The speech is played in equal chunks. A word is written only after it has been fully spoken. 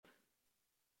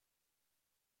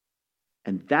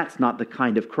And that's not the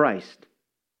kind of Christ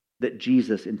that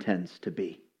Jesus intends to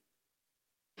be.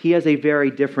 He has a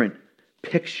very different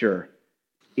picture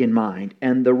in mind,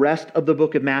 and the rest of the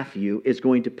book of Matthew is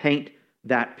going to paint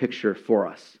that picture for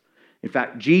us. In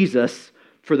fact, Jesus,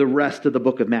 for the rest of the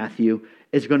book of Matthew,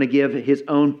 is going to give his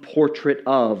own portrait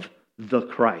of the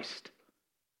Christ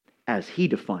as he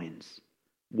defines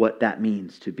what that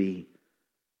means to be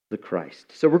the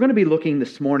Christ. So we're going to be looking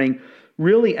this morning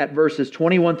really at verses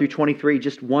 21 through 23,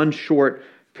 just one short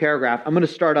paragraph. I'm going to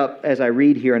start up as I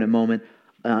read here in a moment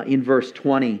in verse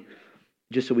 20,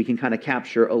 just so we can kind of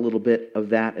capture a little bit of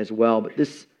that as well. But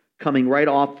this coming right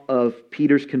off of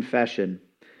Peter's confession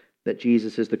that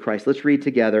Jesus is the Christ. Let's read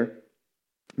together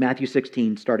Matthew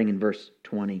 16, starting in verse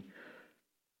 20.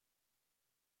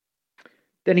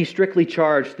 Then he strictly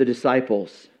charged the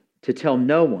disciples to tell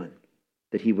no one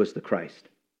that he was the Christ.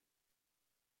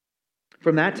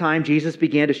 From that time, Jesus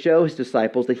began to show his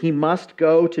disciples that he must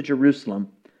go to Jerusalem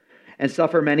and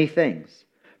suffer many things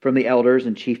from the elders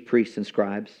and chief priests and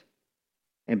scribes,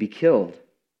 and be killed,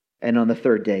 and on the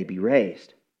third day be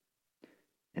raised.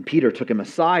 And Peter took him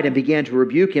aside and began to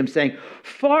rebuke him, saying,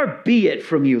 "Far be it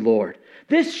from you, Lord.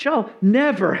 This shall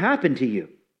never happen to you."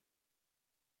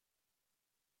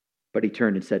 But he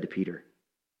turned and said to Peter,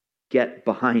 "Get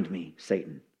behind me,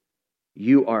 Satan.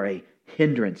 You are a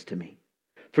hindrance to me,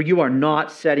 for you are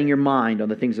not setting your mind on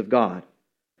the things of God,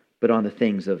 but on the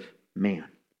things of man."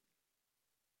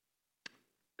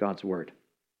 God's word.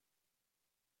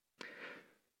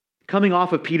 Coming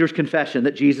off of Peter's confession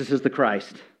that Jesus is the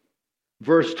Christ,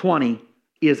 verse 20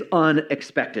 is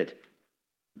unexpected.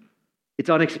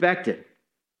 It's unexpected.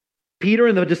 Peter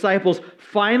and the disciples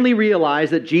finally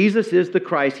realize that Jesus is the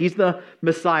Christ. He's the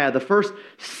Messiah. The first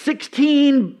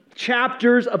 16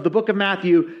 chapters of the book of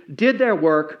Matthew did their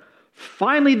work.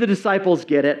 Finally, the disciples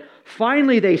get it.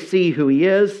 Finally, they see who he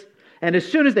is. And as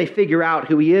soon as they figure out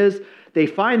who he is, they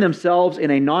find themselves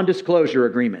in a non-disclosure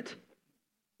agreement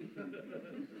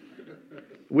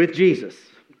with Jesus.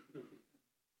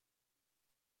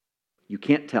 You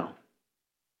can't tell.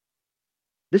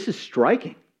 This is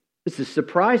striking. This is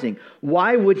surprising.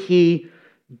 Why would he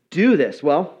do this?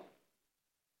 Well,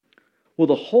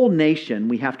 the whole nation,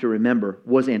 we have to remember,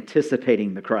 was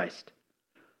anticipating the Christ.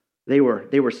 They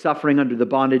were suffering under the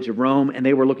bondage of Rome, and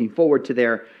they were looking forward to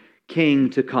their king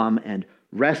to come and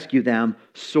rescue them,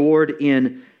 sword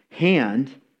in hand.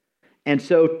 And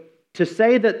so to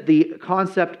say that the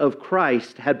concept of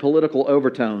Christ had political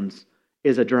overtones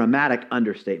is a dramatic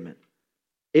understatement.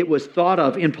 It was thought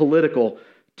of in political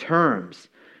terms.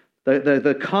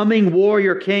 The coming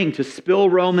warrior king to spill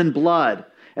Roman blood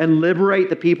and liberate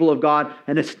the people of God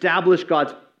and establish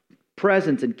God's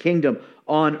presence and kingdom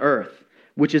on earth,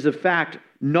 which is a fact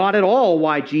not at all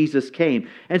why Jesus came.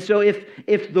 And so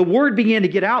if the word began to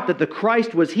get out that the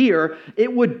Christ was here,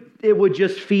 it would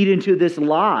just feed into this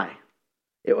lie.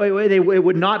 It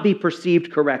would not be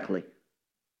perceived correctly.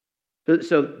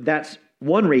 So that's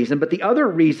one reason. But the other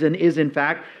reason is, in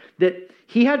fact, that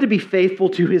he had to be faithful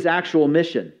to his actual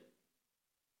mission,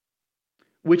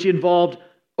 which involved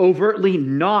overtly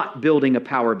not building a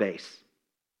power base.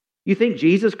 You think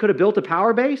Jesus could have built a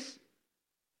power base?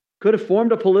 Could have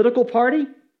formed a political party?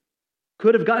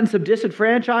 Could have gotten some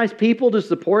disenfranchised people to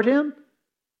support him?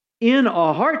 In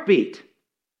a heartbeat.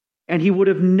 And he would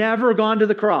have never gone to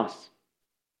the cross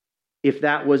if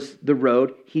that was the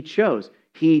road he chose.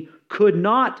 He could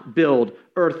not build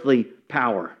earthly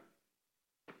power.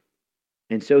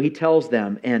 And so he tells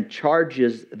them and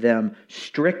charges them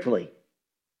strictly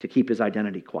to keep his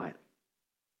identity quiet.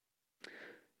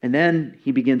 And then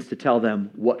he begins to tell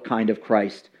them what kind of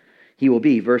Christ he will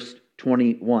be. Verse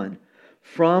 21.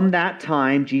 From that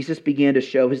time, Jesus began to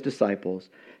show his disciples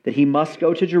that he must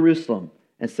go to Jerusalem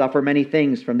and suffer many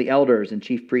things from the elders and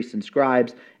chief priests and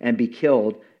scribes and be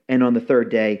killed, and on the third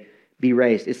day be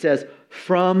raised. It says,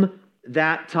 from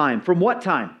that time. From what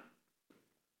time?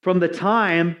 From the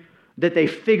time that they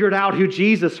figured out who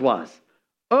Jesus was.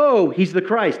 Oh, he's the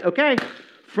Christ. Okay.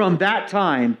 From that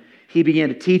time, he began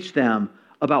to teach them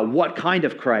about what kind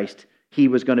of Christ he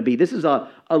was going to be. This is a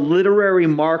literary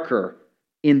marker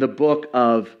in the book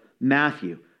of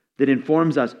Matthew that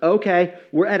informs us, okay,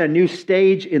 we're at a new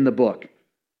stage in the book,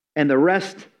 and the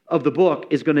rest of the book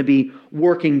is going to be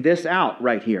working this out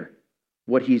right here,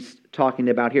 what he's talking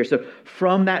about here. So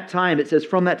from that time, it says,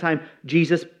 from that time,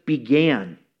 Jesus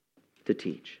began to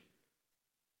teach.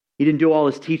 He didn't do all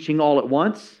his teaching all at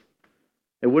once.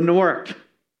 It wouldn't have worked.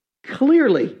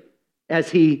 Clearly,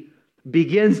 as he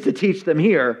begins to teach them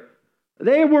here,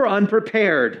 they were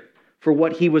unprepared for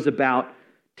what he was about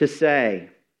to say.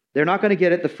 They're not going to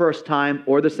get it the first time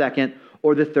or the second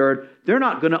or the third, they're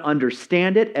not going to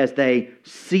understand it as they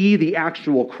see the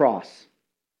actual cross.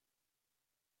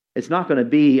 It's not going to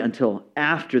be until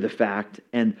after the fact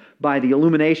and by the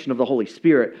illumination of the Holy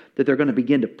Spirit that they're going to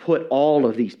begin to put all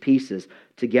of these pieces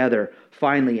together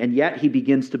finally. And yet he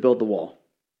begins to build the wall,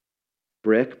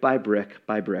 brick by brick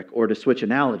by brick. Or to switch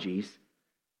analogies,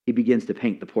 he begins to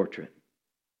paint the portrait.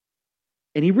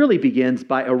 And he really begins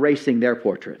by erasing their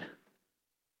portrait,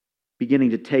 beginning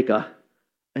to take an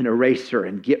eraser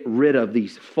and get rid of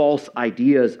these false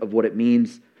ideas of what it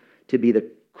means to be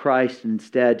the Christ, and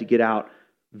instead to get out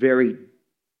very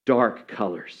dark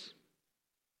colors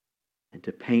and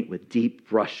to paint with deep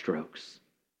brushstrokes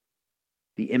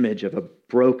the image of a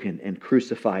broken and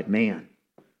crucified man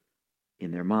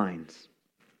in their minds.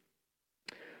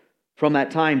 From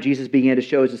that time, Jesus began to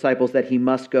show his disciples that he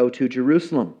must go to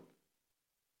Jerusalem,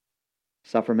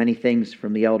 suffer many things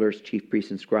from the elders, chief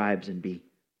priests, and scribes, and be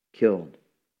killed.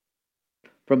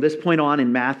 From this point on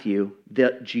in Matthew,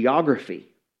 the geography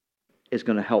is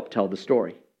going to help tell the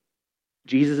story.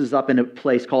 Jesus is up in a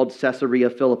place called Caesarea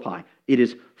Philippi. It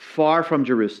is far from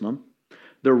Jerusalem.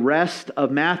 The rest of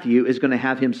Matthew is going to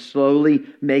have him slowly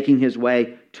making his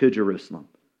way to Jerusalem.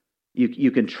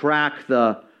 You can track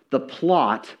the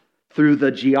plot through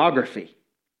the geography.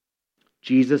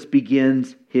 Jesus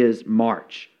begins his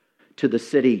march to the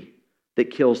city that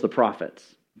kills the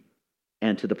prophets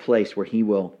and to the place where he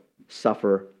will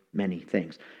suffer many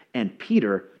things. And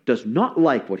Peter does not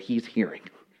like what he's hearing.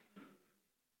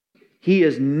 He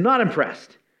is not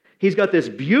impressed. He's got this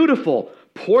beautiful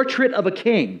portrait of a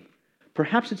king.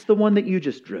 Perhaps it's the one that you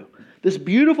just drew. This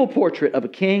beautiful portrait of a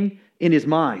king in his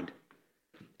mind.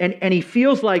 And he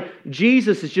feels like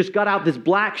Jesus has just got out this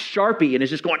black Sharpie and is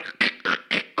just going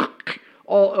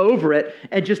all over it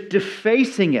and just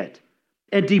defacing it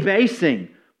and debasing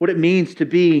what it means to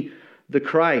be the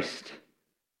Christ.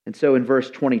 And so in verse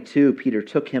 22, Peter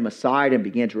took him aside and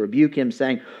began to rebuke him,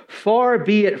 saying, "Far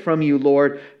be it from you,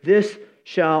 Lord, this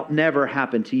shall never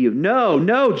happen to you."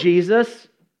 No, Jesus.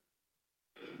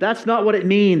 That's not what it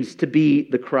means to be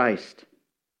the Christ.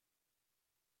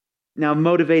 Now,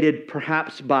 motivated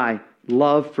perhaps by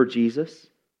love for Jesus,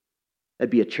 that'd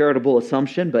be a charitable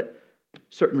assumption, but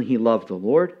certainly he loved the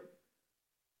Lord.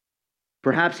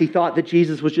 Perhaps he thought that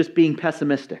Jesus was just being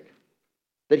pessimistic.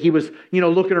 That he was,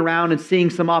 looking around and seeing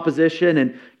some opposition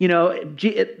and,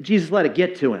 Jesus let it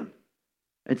get to him.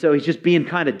 And so he's just being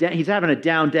he's having a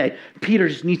down day. Peter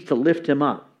just needs to lift him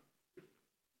up.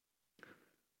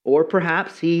 Or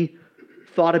perhaps he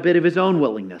thought a bit of his own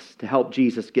willingness to help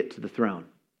Jesus get to the throne.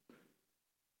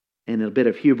 And a bit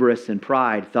of hubris and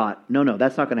pride thought, no,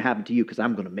 that's not going to happen to you because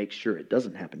I'm going to make sure it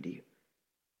doesn't happen to you.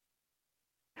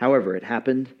 However, it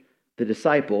happened. The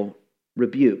disciple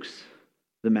rebukes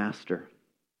the master.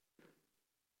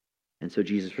 And so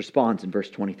Jesus responds in verse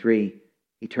 23.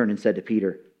 He turned and said to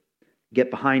Peter,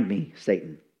 "Get behind me,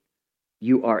 Satan.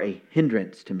 You are a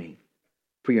hindrance to me,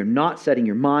 for you're not setting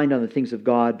your mind on the things of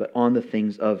God, but on the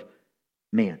things of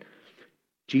man."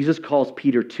 Jesus calls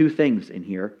Peter two things in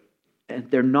here,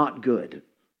 and they're not good.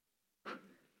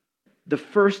 The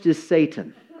first is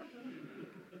Satan.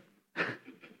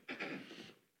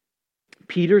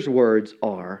 Peter's words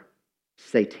are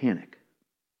satanic.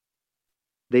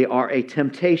 They are a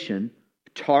temptation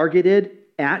targeted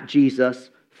at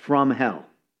Jesus from hell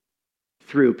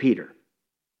through Peter.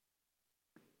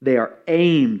 They are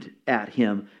aimed at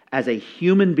him as a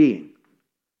human being.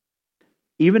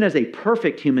 Even as a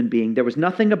perfect human being, there was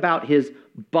nothing about his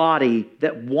body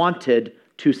that wanted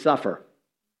to suffer.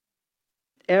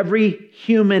 Every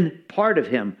human part of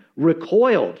him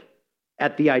recoiled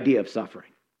at the idea of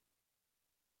suffering.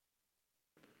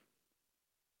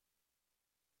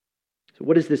 So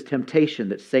what is this temptation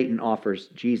that Satan offers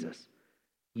Jesus?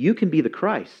 You can be the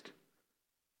Christ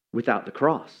without the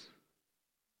cross.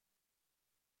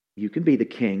 You can be the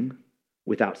king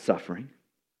without suffering.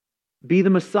 Be the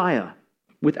Messiah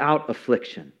without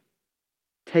affliction.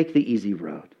 Take the easy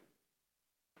road.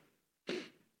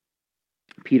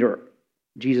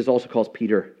 Jesus also calls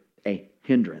Peter a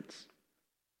hindrance.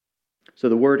 So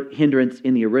the word hindrance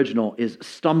in the original is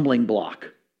stumbling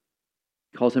block.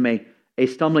 He calls him a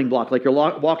stumbling block. Like you're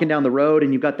walking down the road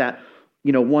and you've got that,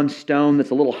 one stone that's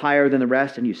a little higher than the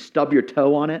rest and you stub your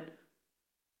toe on it.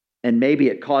 And maybe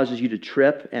it causes you to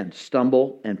trip and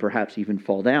stumble and perhaps even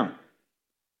fall down.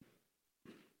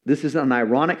 This is an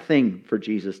ironic thing for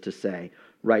Jesus to say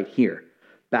right here.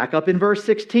 Back up in verse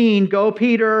 16, "Go,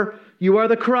 Peter, you are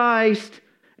the Christ."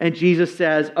 And Jesus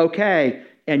says, "Okay,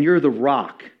 and you're the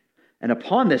rock. And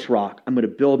upon this rock, I'm going to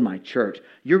build my church."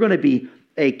 You're going to be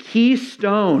a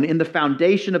keystone in the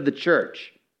foundation of the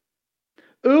church.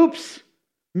 Oops,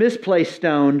 misplaced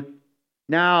stone.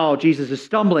 Now Jesus is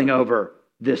stumbling over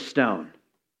this stone.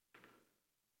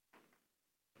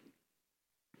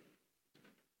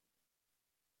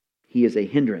 He is a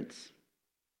hindrance.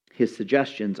 His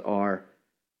suggestions are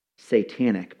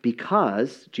satanic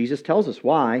because Jesus tells us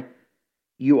why.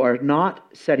 You are not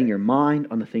setting your mind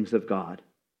on the things of God,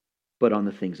 but on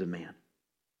the things of man.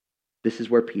 This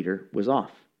is where Peter was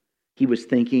off. He was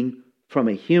thinking from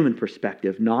a human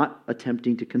perspective, not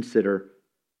attempting to consider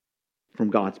from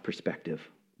God's perspective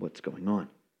what's going on.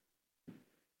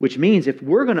 Which means if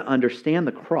we're going to understand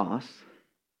the cross,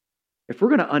 if we're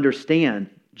going to understand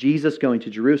Jesus going to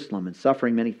Jerusalem and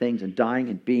suffering many things and dying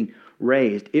and being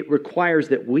raised, it requires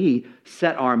that we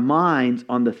set our minds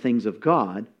on the things of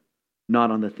God,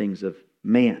 not on the things of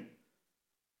man.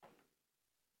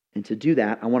 And to do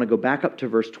that, I want to go back up to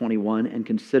verse 21 and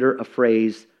consider a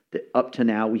phrase that up to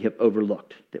now we have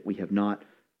overlooked, that we have not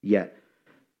yet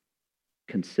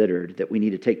considered, that we need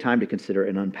to take time to consider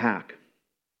and unpack.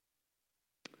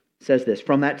 It says this,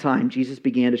 from that time, Jesus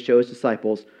began to show his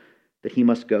disciples that he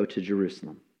must go to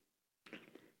Jerusalem.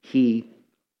 He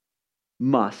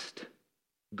must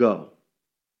go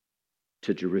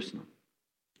to Jerusalem.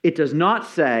 It does not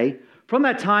say, from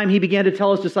that time he began to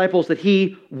tell his disciples that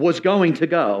he was going to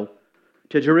go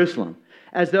to Jerusalem,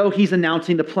 as though he's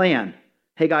announcing the plan.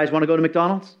 Hey guys, want to go to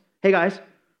McDonald's? Hey guys,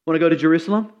 want to go to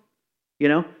Jerusalem? You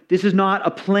know, this is not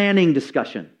a planning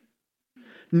discussion.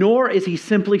 Nor is he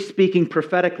simply speaking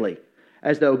prophetically,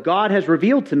 as though God has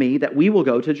revealed to me that we will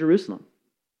go to Jerusalem.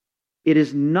 It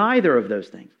is neither of those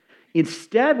things.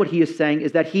 Instead, what he is saying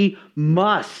is that he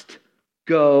must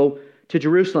go to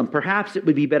Jerusalem. Perhaps it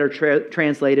would be better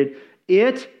translated,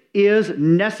 it is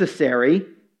necessary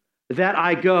that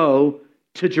I go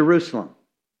to Jerusalem.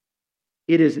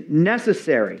 It is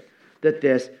necessary that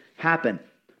this happen.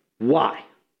 Why?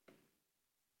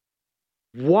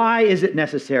 Why is it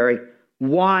necessary?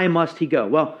 Why must he go?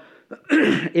 Well,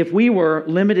 if we were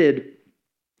limited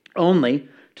only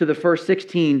to the first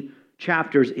 16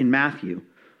 chapters in Matthew,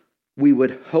 we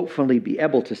would hopefully be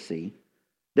able to see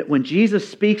that when Jesus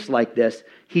speaks like this,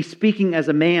 he's speaking as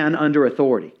a man under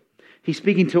authority. He's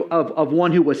speaking of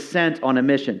one who was sent on a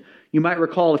mission. You might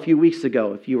recall a few weeks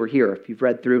ago, if you were here, if you've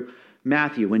read through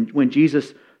Matthew, when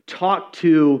Jesus talked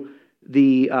to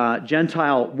the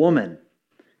Gentile woman,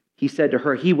 he said to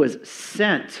her, he was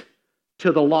sent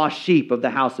to the lost sheep of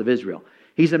the house of Israel.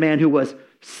 He's a man who was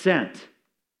sent.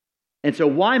 And so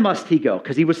why must he go?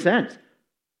 Because he was sent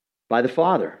by the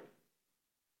Father.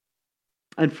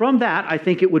 And from that, I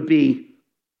think it would be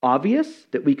obvious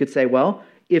that we could say, well,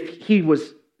 if he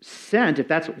was sent, if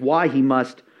that's why he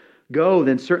must go,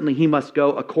 then certainly he must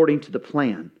go according to the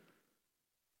plan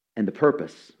and the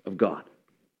purpose of God.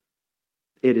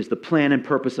 It is the plan and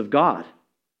purpose of God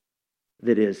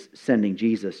that is sending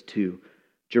Jesus to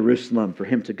Jerusalem, for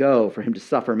him to go, for him to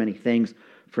suffer many things,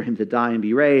 for him to die and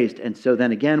be raised. And so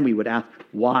then again, we would ask,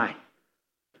 why?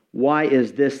 Why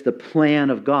is this the plan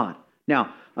of God?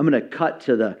 Now, I'm going to cut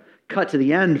to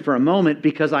the end for a moment,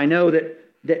 because I know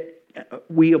that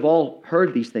we have all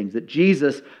heard these things, that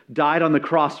Jesus died on the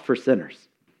cross for sinners,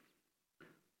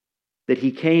 that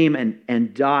he came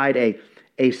and died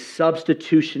a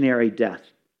substitutionary death.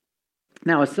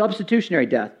 Now, a substitutionary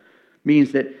death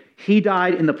means that he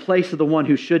died in the place of the one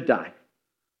who should die.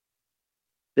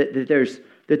 That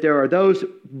there are those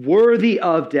worthy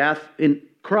of death in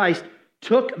Christ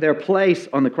took their place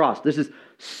on the cross. This is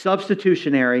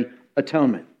substitutionary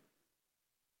atonement.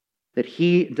 That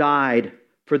he died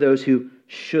for those who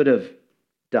should have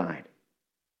died.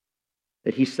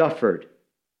 That he suffered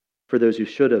for those who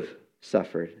should have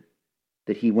suffered.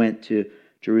 That he went to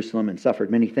Jerusalem and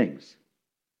suffered many things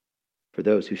for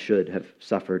those who should have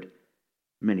suffered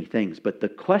many things. But the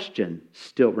question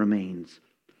still remains,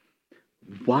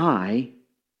 why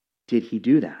did he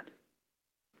do that?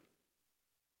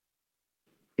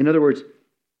 In other words,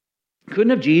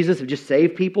 couldn't Jesus have just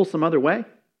saved people some other way?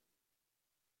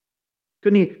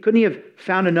 Couldn't he have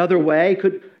found another way?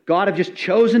 Could God have just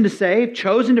chosen to save,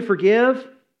 chosen to forgive?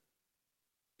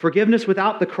 Forgiveness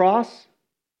without the cross?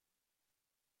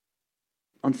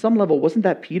 On some level, wasn't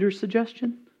that Peter's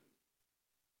suggestion?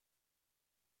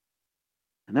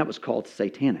 And that was called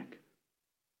satanic.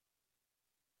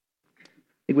 I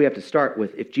think we have to start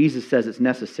with, if Jesus says it's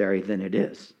necessary, then it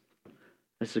is.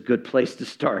 That's a good place to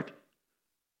start.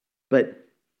 But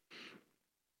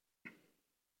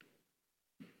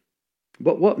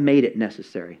what made it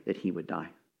necessary that he would die?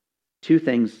 Two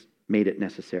things made it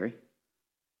necessary: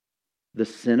 the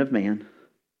sin of man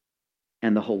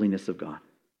and the holiness of God.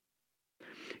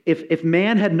 If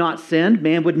man had not sinned,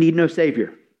 man would need no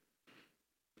Savior.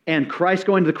 and Christ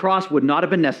going to the cross would not have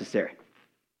been necessary,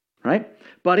 right?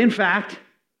 But in fact,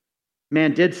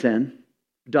 man did sin,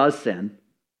 does sin,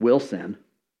 will sin,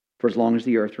 for as long as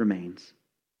the earth remains.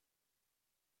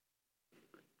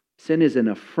 Sin is an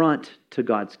affront to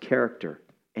God's character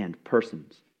and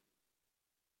persons,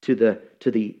 to the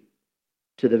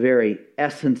very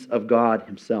essence of God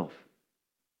himself.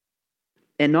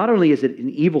 And not only is it an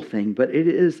evil thing, but it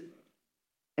is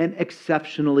an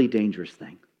exceptionally dangerous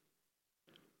thing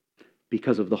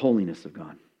because of the holiness of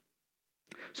God.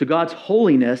 So God's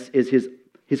holiness is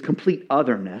his complete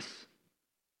otherness,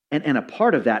 and a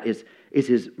part of that is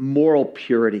his moral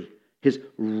purity, his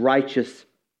righteous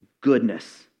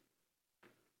goodness.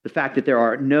 The fact that there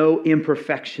are no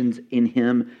imperfections in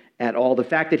him at all. The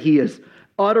fact that he is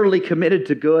utterly committed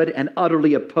to good and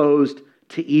utterly opposed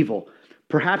to evil.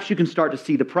 Perhaps you can start to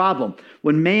see the problem.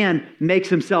 When man makes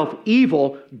himself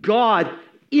evil, God,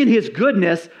 in his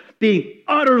goodness, being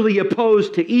utterly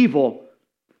opposed to evil,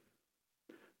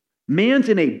 man's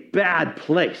in a bad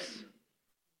place,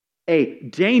 a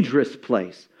dangerous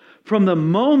place. From the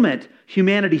moment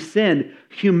humanity sinned,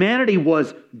 humanity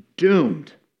was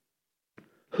doomed.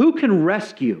 Who can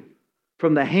rescue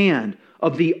from the hand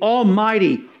of the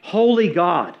almighty, holy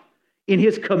God in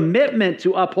his commitment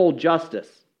to uphold justice,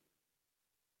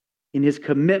 in his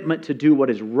commitment to do what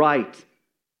is right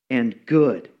and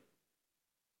good?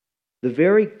 The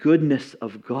very goodness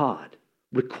of God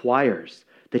requires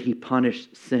that he punish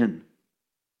sin.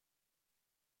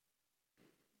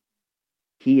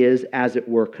 He is, as it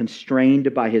were,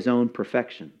 constrained by his own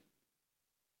perfection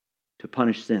to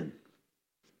punish sin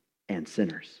and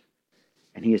sinners.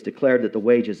 And he has declared that the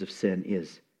wages of sin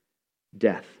is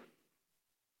death.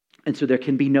 And so there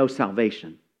can be no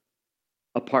salvation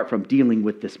apart from dealing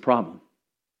with this problem.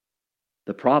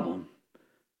 The problem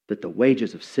that the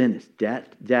wages of sin is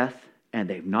death, and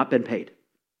they've not been paid.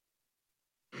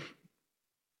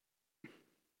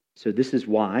 So this is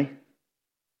why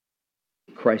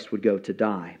Christ would go to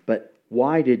die. But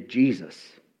why did Jesus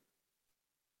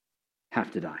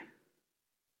have to die?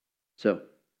 So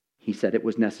he said it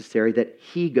was necessary that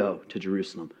he go to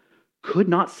Jerusalem. Could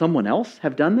not someone else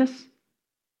have done this?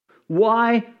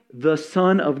 Why the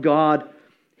Son of God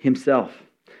himself?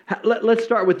 Let's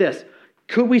start with this.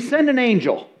 Could we send an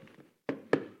angel?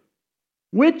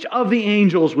 Which of the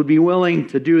angels would be willing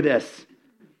to do this?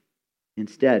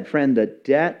 Instead, friend, the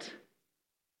debt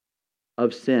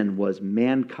of sin was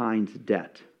mankind's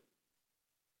debt.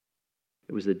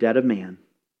 It was the debt of man,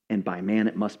 and by man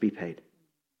it must be paid.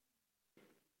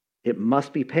 It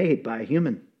must be paid by a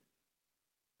human.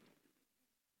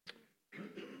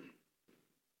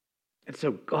 And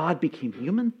so God became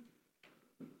human.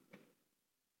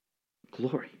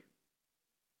 Glory.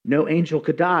 No angel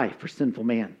could die for sinful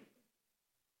man.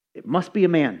 It must be a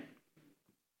man.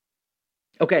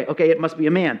 Okay, it must be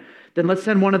a man. Then let's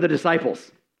send one of the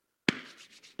disciples.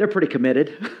 They're pretty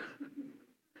committed.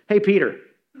 Hey, Peter.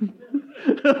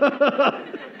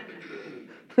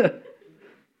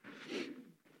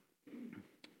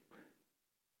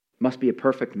 Must be a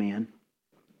perfect man.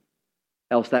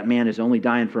 Else that man is only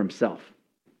dying for himself.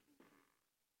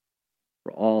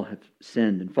 For all have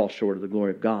sinned and fall short of the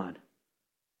glory of God.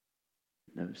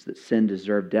 Notice that sin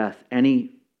deserved death. Any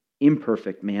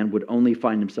imperfect man would only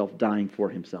find himself dying for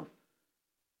himself.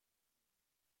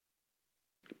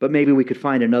 But maybe we could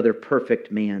find another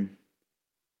perfect man.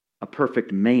 A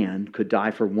perfect man could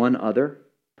die for one other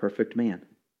perfect man.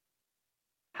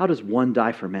 How does one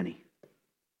die for many?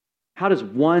 How does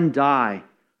one die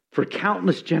for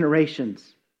countless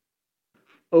generations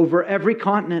over every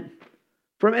continent,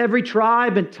 from every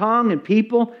tribe and tongue and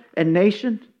people and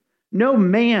nation? No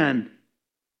man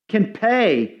can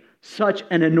pay such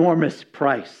an enormous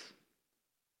price,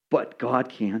 but God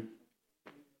can.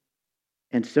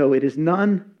 And so it is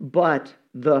none but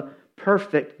the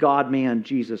perfect God-man,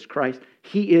 Jesus Christ.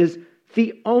 He is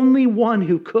the only one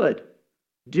who could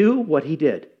do what he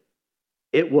did.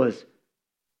 It was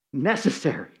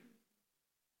necessary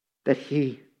that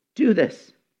he do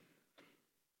this.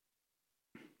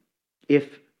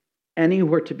 If any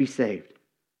were to be saved,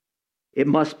 it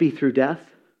must be through death,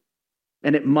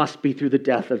 and it must be through the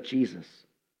death of Jesus.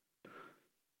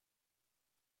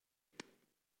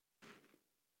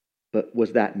 But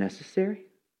was that necessary?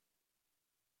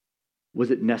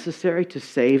 Was it necessary to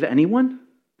save anyone?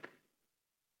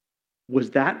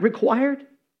 Was that required?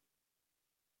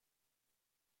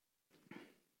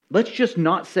 Let's just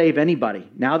not save anybody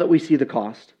now that we see the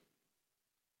cost.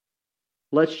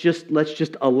 Let's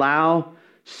just allow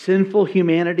sinful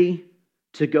humanity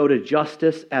to go to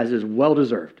justice as is well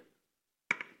deserved.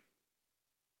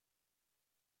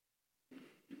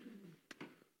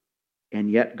 and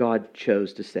yet God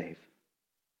chose to save.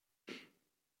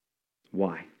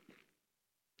 Why?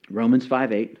 Romans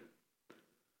 5:8.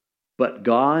 But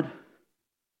God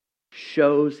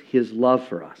shows his love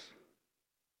for us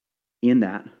in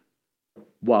that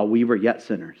while we were yet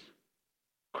sinners,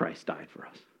 Christ died for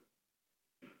us.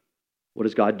 What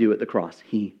does God do at the cross?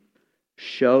 He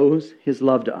shows his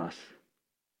love to us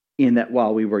in that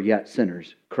while we were yet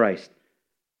sinners, Christ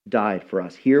died for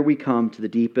us. Here we come to the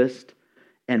deepest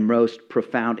and most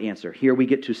profound answer. Here we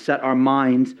get to set our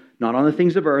minds not on the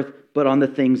things of earth, but on the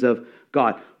things of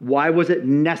God. Why was it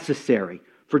necessary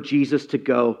for Jesus to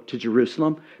go to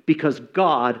Jerusalem? Because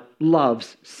God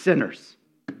loves sinners.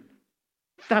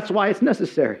 That's why it's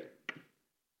necessary.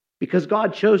 Because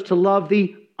God chose to love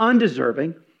the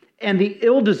undeserving and the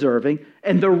ill-deserving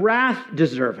and the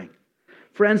wrath-deserving.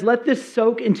 Friends, let this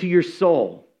soak into your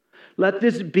soul. Let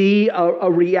this be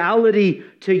a reality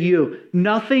to you.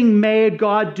 Nothing made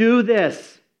God do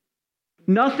this.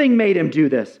 Nothing made him do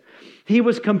this. He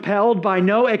was compelled by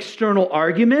no external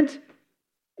argument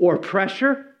or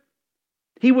pressure.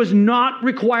 He was not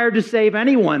required to save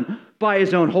anyone by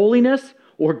his own holiness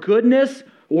or goodness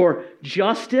or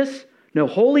justice. No,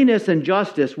 holiness and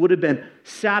justice would have been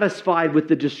satisfied with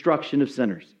the destruction of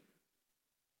sinners.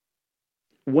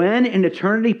 When in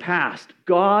eternity past,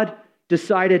 God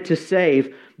decided to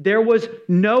save, there was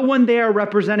no one there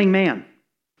representing man.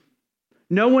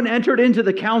 No one entered into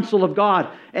the counsel of God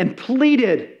and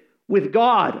pleaded with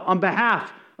God on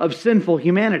behalf of sinful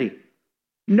humanity.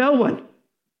 No one.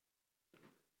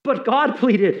 But God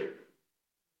pleaded.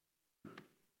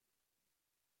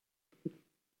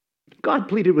 God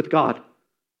pleaded with God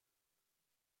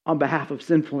on behalf of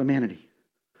sinful humanity.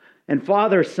 And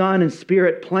Father, Son, and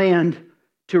Spirit planned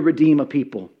to redeem a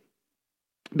people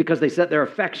because they set their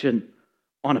affection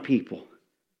on a people.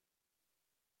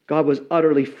 God was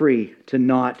utterly free to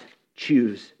not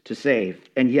choose to save,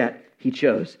 and yet he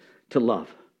chose to love.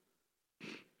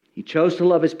 He chose to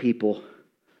love his people,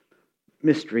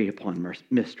 mystery upon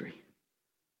mystery.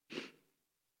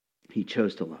 He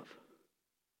chose to love.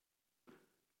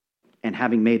 And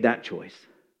having made that choice,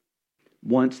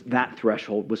 once that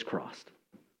threshold was crossed,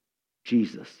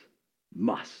 Jesus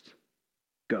must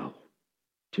go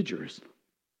to Jerusalem.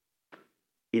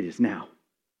 It is now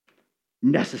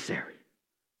necessary.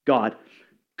 God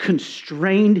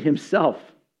constrained himself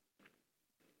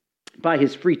by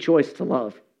his free choice to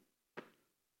love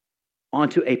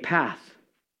onto a path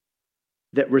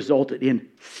that resulted in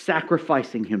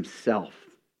sacrificing himself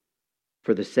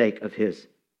for the sake of his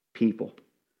people.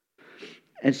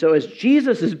 And so as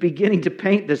Jesus is beginning to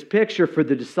paint this picture for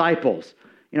the disciples,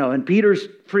 and Peter's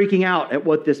freaking out at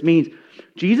what this means,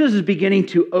 Jesus is beginning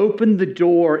to open the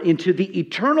door into the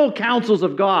eternal counsels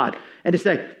of God and to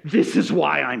say, this is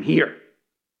why I'm here.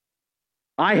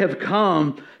 I have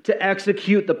come to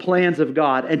execute the plans of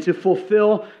God and to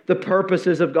fulfill the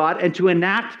purposes of God and to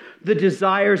enact the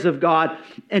desires of God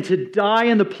and to die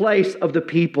in the place of the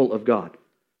people of God.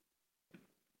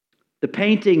 The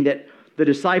painting that the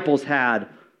disciples had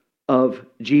of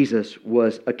Jesus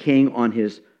was a king on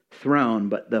his throne,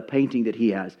 but the painting that he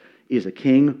has is a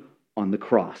king on the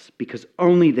cross, because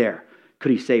only there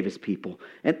could he save his people,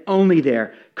 and only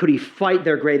there could he fight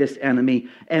their greatest enemy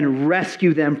and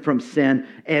rescue them from sin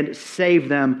and save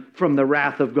them from the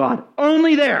wrath of God.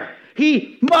 Only there.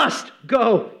 He must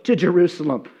go to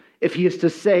Jerusalem if he is to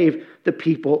save the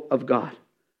people of God.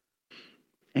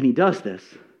 And he does this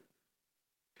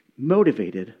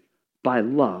motivated by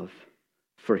love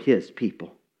for his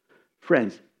people.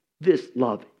 Friends, this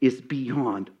love is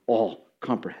beyond all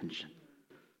comprehension.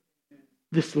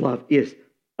 This love is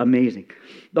amazing.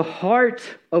 The heart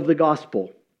of the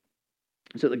gospel.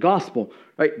 So the gospel,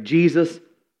 right? Jesus,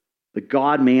 the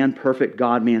God-man, perfect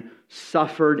God-man,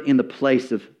 suffered in the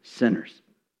place of sinners.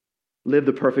 Lived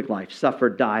the perfect life,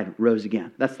 suffered, died, rose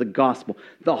again. That's the gospel.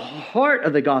 The heart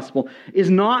of the gospel is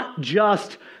not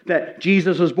just that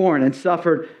Jesus was born and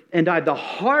suffered and died. The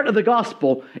heart of the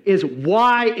gospel is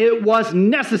why it was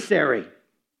necessary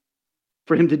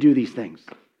for him to do these things.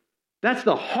 That's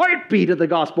the heartbeat of the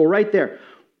gospel right there.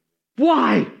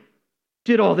 Why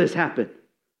did all this happen?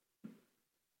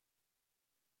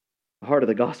 The heart of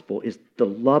the gospel is the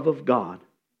love of God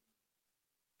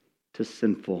to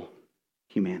sinful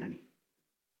humanity.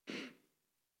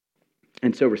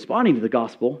 And so responding to the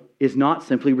gospel is not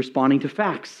simply responding to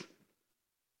facts.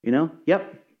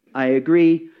 Yep, I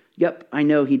agree. Yep, I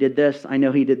know he did this. I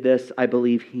know he did this. I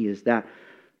believe he is that.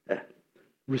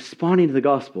 Responding to the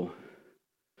gospel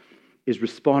is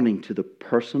responding to the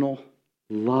personal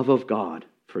love of God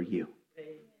for you.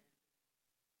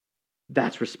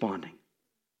 That's responding.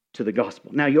 to the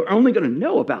gospel. Now, you're only going to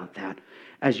know about that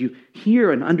as you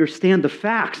hear and understand the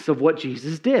facts of what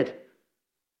Jesus did.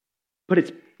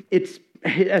 But it's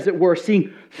as it were,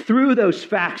 seeing through those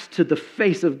facts to the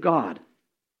face of God,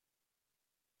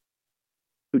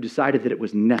 who decided that it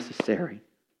was necessary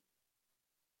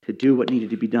to do what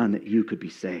needed to be done that you could be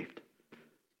saved.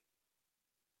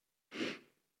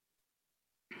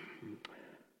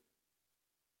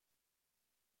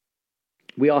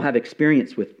 We all have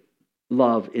experience with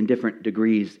love in different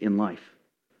degrees in life.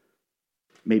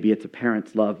 Maybe it's a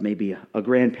parent's love, maybe a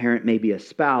grandparent, maybe a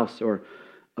spouse or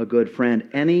a good friend.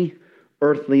 Any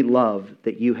earthly love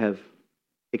that you have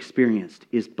experienced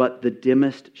is but the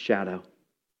dimmest shadow,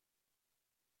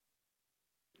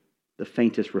 the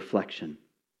faintest reflection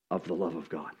of the love of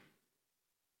God.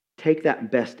 Take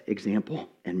that best example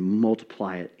and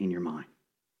multiply it in your mind.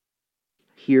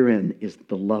 Herein is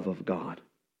the love of God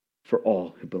for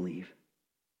all who believe.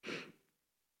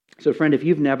 So, friend, if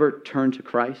you've never turned to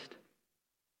Christ,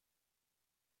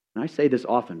 and I say this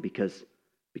often because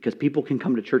people can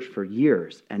come to church for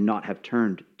years and not have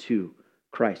turned to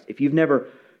Christ. If you've never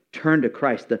turned to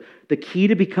Christ, the key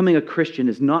to becoming a Christian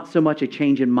is not so much a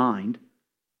change in mind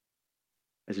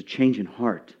as a change in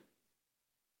heart.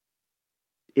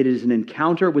 It is an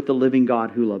encounter with the living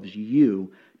God who loves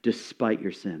you despite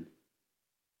your sin.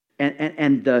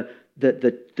 And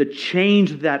the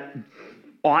change that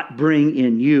ought bring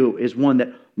in you is one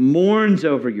that mourns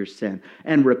over your sin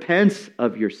and repents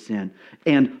of your sin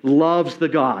and loves the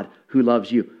God who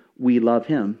loves you. We love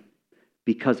him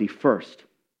because he first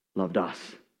loved us.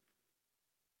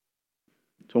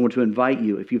 So I want to invite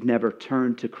you, if you've never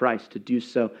turned to Christ, to do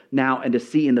so now and to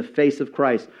see in the face of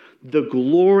Christ the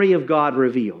glory of God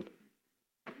revealed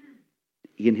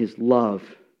in his love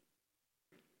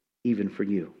even for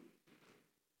you.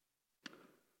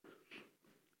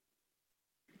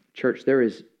 Church,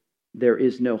 there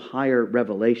is no higher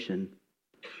revelation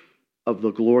of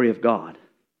the glory of God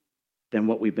than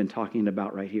what we've been talking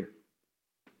about right here.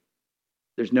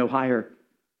 There's no higher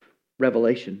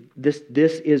revelation. This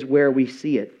is where we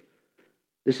see it.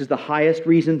 This is the highest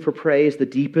reason for praise, the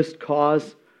deepest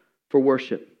cause for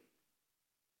worship.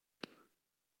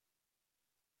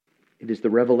 It is the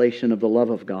revelation of the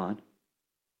love of God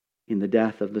in the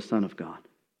death of the Son of God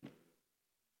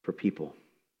for people.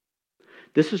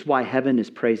 This is why heaven is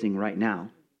praising right now,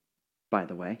 by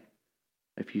the way.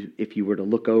 If you were to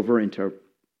look over into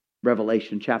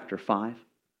Revelation chapter 5,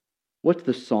 what's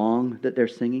the song that they're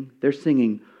singing? They're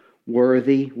singing,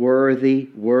 "Worthy, worthy,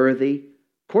 worthy."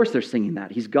 Of course they're singing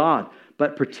that. He's God.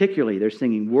 But particularly they're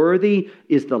singing, "Worthy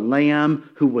is the Lamb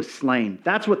who was slain."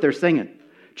 That's what they're singing.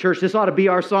 Church, this ought to be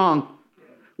our song.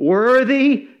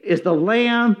 Worthy is the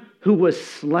Lamb who was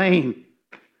slain.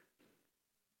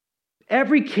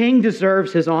 Every king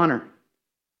deserves his honor,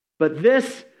 but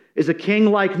this is a king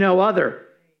like no other,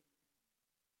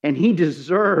 and he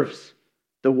deserves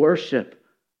the worship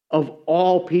of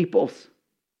all peoples.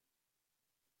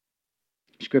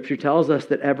 Scripture tells us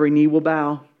that every knee will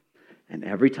bow and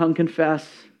every tongue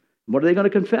confess. What are they going to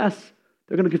confess?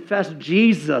 They're going to confess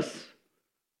Jesus,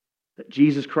 that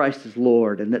Jesus Christ is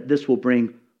Lord, and that this will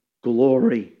bring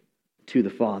glory to the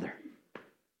Father.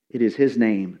 It is his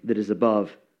name that is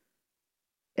above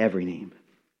every name.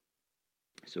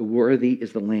 So worthy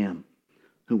is the Lamb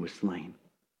who was slain.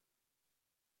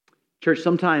 Church,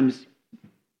 sometimes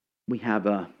we have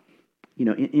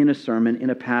in a sermon, in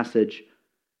a passage,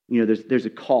 there's a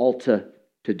call to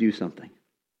do something.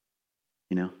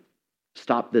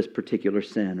 Stop this particular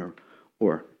sin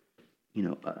or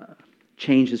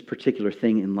change this particular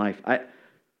thing in life. I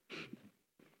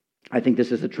think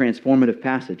this is a transformative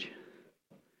passage.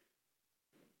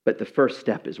 But the first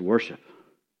step is worship.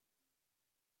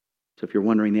 So if you're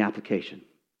wondering the application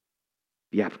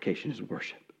is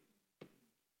worship.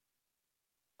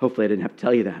 Hopefully I didn't have to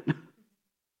tell you that.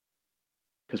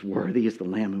 Because worthy is the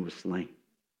Lamb who was slain.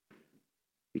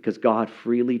 Because God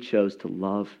freely chose to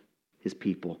love his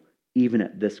people, even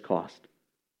at this cost,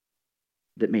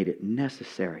 that made it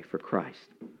necessary for Christ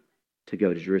to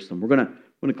go to Jerusalem. We're going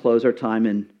to close our time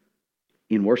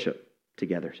in worship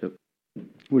together. So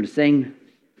we're to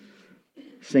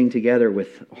sing together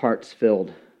with hearts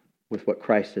filled with what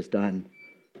Christ has done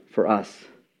for us.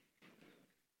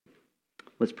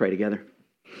 Let's pray together.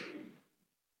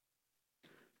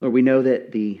 Lord, we know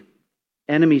that the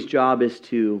enemy's job is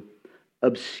to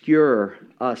obscure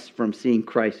us from seeing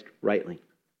Christ rightly.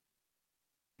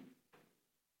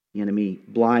 The enemy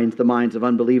blinds the minds of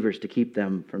unbelievers to keep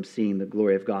them from seeing the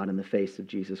glory of God in the face of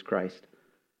Jesus Christ.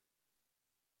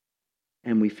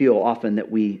 And we feel often that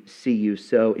we see you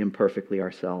so imperfectly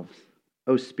ourselves.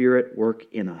 O Spirit, work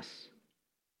in us.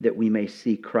 that we may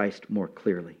see Christ more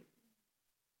clearly,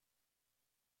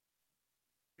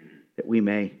 that we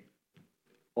may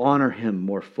honor him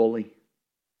more fully,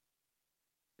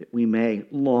 that we may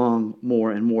long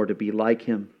more and more to be like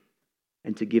him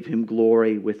and to give him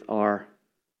glory with our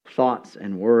thoughts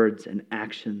and words and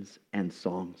actions and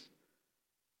songs.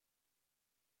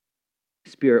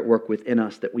 Spirit, work within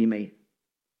us that we may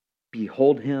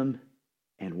behold him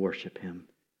and worship him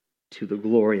to the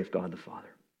glory of God the Father.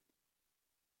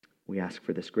 We ask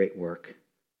for this great work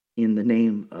in the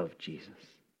name of Jesus.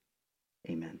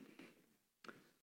 Amen.